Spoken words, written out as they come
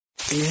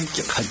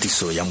ke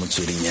kgatiso ya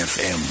Motsweding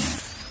FM.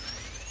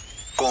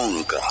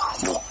 Konka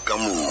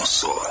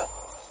bokamoso.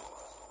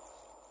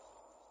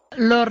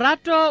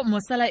 Lorato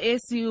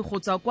Mosalaesi go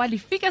tswa kwa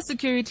Lefika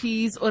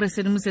Securities o re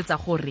sedimosetsa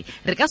gore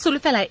re ka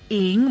solofela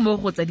eng mo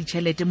go tsa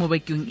ditshelete mo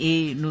bekeng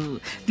eno.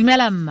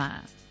 Dumela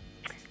mma.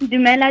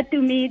 Dumela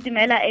Tumi,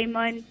 dumela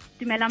Amon,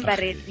 dumela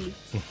Mbaresi.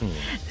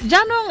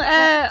 Jaanong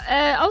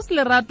aus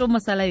Lorato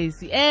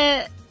Mosalaesi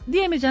di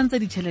eme jang tsa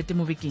ditshelete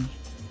mo bekeng?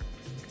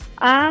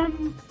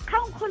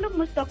 Khankgolo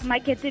mo stock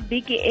market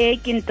beke e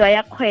ke ntwa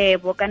ya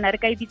kgwebo kana re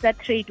ka ibitsa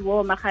trade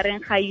war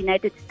magareng ga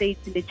United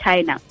States le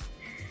China.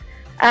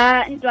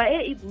 Ntwa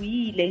e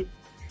buile.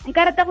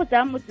 Nka rata go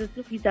tsaya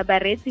motsotso go isa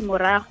baretsi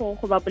morago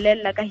go ba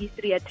bolella ka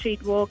history ya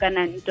trade war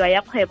kana ntwa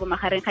ya kgwebo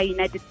magareng ga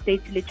United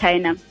States le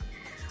China.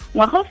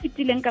 Ngwaga o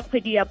fetileng ka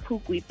kgwedi ya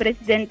Phukwi,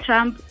 President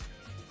Trump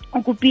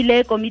o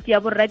kopile komiti ya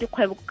borra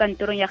dikgwebo ko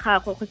kantorong ya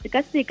gagwe go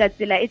sekaseka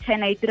tsela e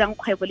China e dirang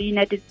kgwebo le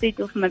United States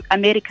of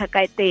America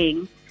ka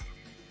teng.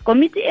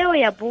 Komiti eo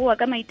ya boa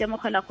ka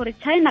maitemogela gore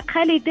China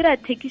kgale e dira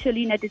thekiso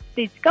le United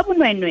States ka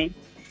bonwenwe.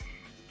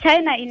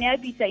 China e ne ya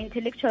bisa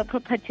intellectual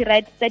property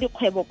rights tsa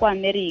dikgwebo kwa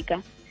America.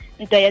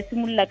 Ntwa ya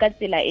simolola ka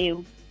tsela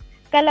eo.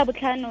 Ka la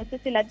botlhano se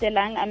se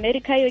latelang,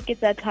 America yo ke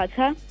tsa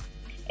tlhatlha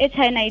e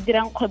China e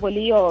dirang kgwebo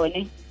le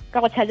yone ka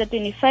go charge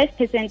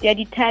 25% ya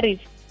di-tariff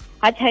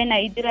ha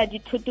China e dira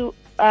dithoto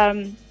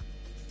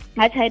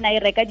ha China e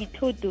reka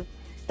dithoto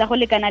tsa go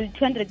lekana le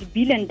 $200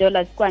 billion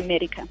kwa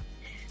America.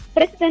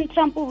 President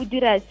Trump o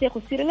dira se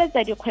go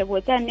sireletsa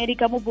dikgwebo tsa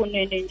America mo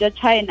bonweneng jwa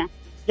China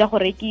jwa go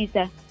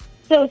rekisa.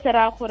 Seo se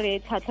ra gore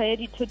tlhatlhwa ya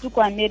dithoto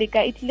kwa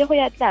America e tlile go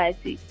ya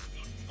tlase.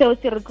 Seo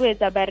se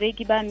rotloetsa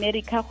bareki ba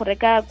America go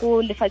reka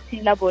ko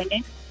lefatsheng la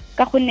bone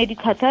ka gonne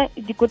ditlhatlhwa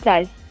di ko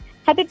tlase.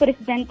 Hape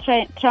President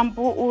Trump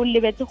o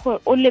lebeletse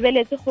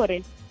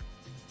gore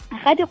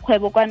ga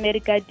dikgwebo kwa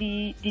America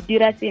di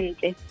dira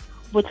sentle,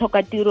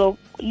 botlhokatiro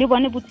le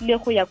bone bo tlile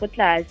go ya ko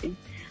tlase.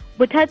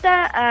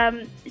 Bothata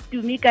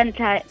Tumi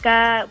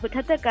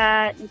bothata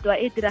ka ntwa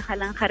e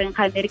diragalang gareng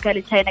ga America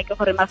le China ke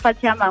gore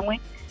mafatshe a mangwe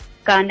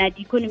kana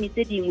di-economy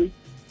tse dingwe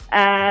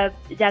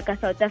jaaka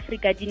South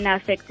Africa di na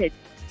affected.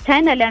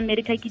 China le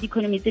America ke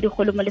di-economy tse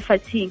digolo mo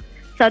lefatsheng.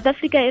 South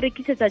Africa e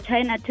rekisetsa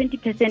China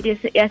 20%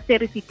 ya se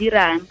re se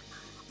dirang.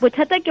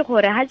 Bothata ke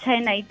gore ha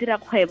China e dira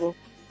kgwebo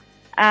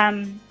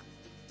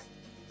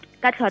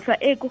ka tlhwatlhwa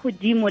e go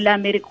godimo le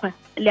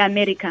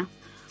America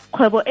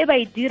kgwebo e ba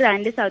e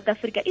dirang le South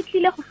Africa e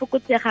tlile go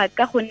fokotsega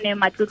ka gonne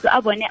matlotlo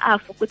a bone a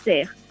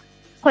fokotsega.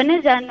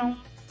 Gone jaanong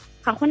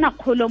ga gona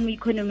kgolo mo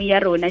economy ya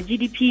rona,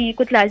 GDP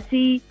go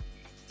tlase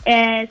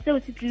seo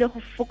se tlile go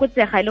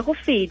fokotsega le go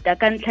feta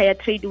ka ntlha ya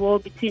trade war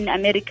between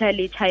America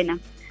le China.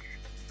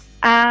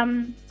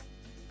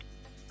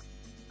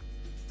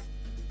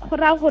 Go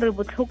ra gore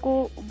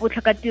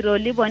botlhokatiro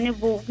le bone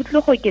bo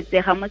tlile go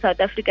oketsega mo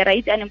South Africa.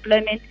 Right,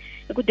 unemployment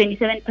e go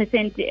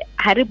 27%,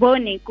 ha re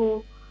bone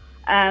ko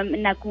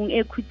nakong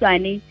e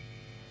khutshwane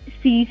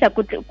se isa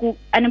ko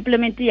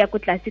unemployment ya ko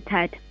tlase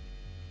thata.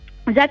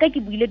 Jaaka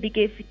ke buile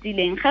beke e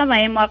fetileng ga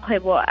maemo a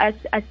kgwebo a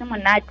se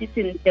monate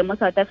sentle mo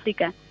South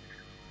Africa,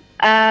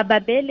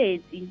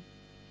 babeletsi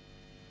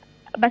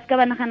ba ska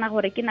ba nagana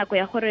gore ke nako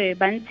ya gore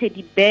ba ntshe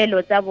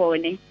dibelo tsa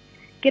bone.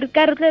 Ke re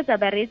ka rotloetsa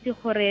baretsi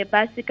gore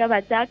ba seka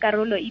ba tsaya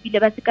karolo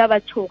ebile ba seka ba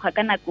tshoga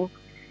ka nako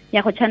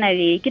ya go tshwana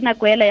le ke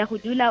nako ya go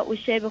dula o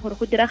shebe gore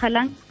go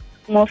diragalang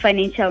mo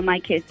financial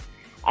markets.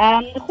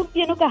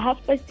 Gompieno ka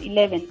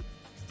 11:30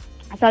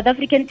 South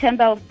African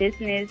Chamber of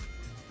Business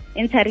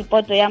ntsha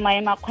reporto ya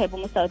maemo a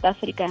kgwebo mo South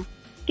Africa.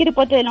 Ke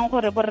reporto e leng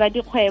gore borra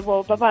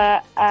dikgwebo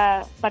ba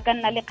ka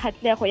nna le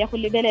kgatlhego ya go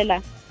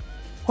lebelela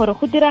gore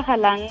go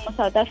diragalang mo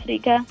South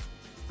Africa.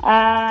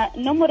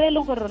 Nomoro e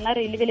leng gore rona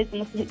re lebeletse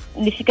mo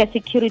Lefika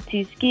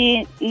Securities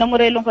ke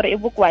nomoro e leng gore e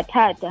bokoa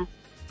thata.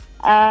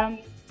 Ha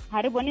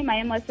re bone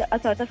maemo a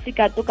South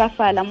Africa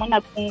tokafala mo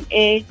nakong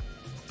e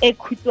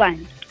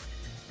khutshwane.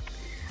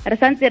 Re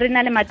santse re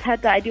na le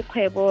mathata a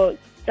dikgwebo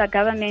tsa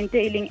government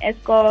e leng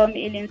Eskom,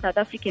 e leng South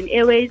African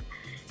Airways,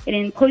 e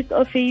leng Post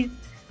Office.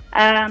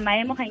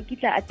 Maemo ga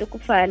nkitla a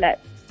tokafala.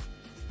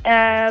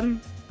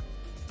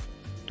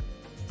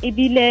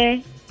 Ebile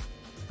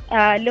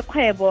le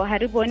kgwebo ha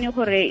re bone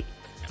gore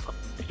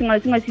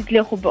sengwe se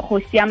tlile go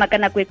siama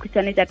ka nako e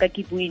khutshwane jaaka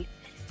ke buile.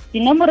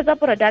 Dinomoro tsa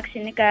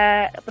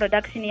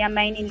production ya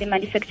mining le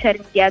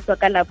manufacturing di a tswa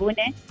ka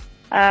Labone.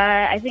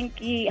 I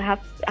think half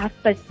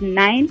past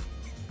 9.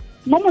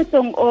 Mo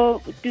mosong o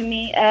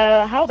Tumi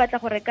ha o batla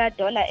go reka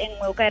dollar e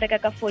nngwe o ka reka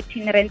ka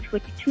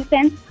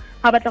 14.42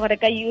 ha o batla go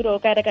reka euro o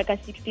ka reka ka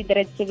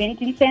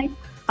 16.17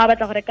 ha o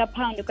batla go reka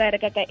pound o ka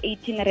reka ka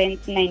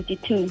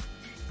 18.92.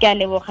 Ke a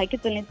leboga ke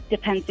tsone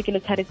dikgang tse ke le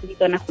tshwaretseng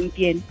tsona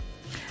gompieno.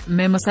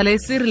 Mme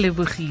Mosalaesi re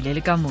lebogile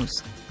le ka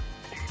moso.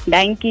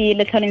 Dankie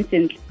le tlholeng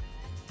sentle.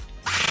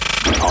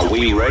 Are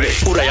we ready?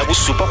 Ura ya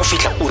bosupa go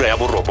fitla ura ya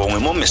borobongwe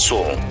mo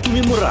mesong.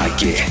 Tumi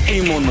Morake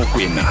e mo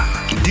nokwena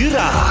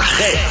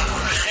dirage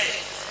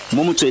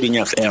mo Motsweding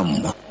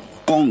FM.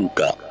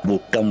 Konka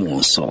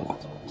bokamoso.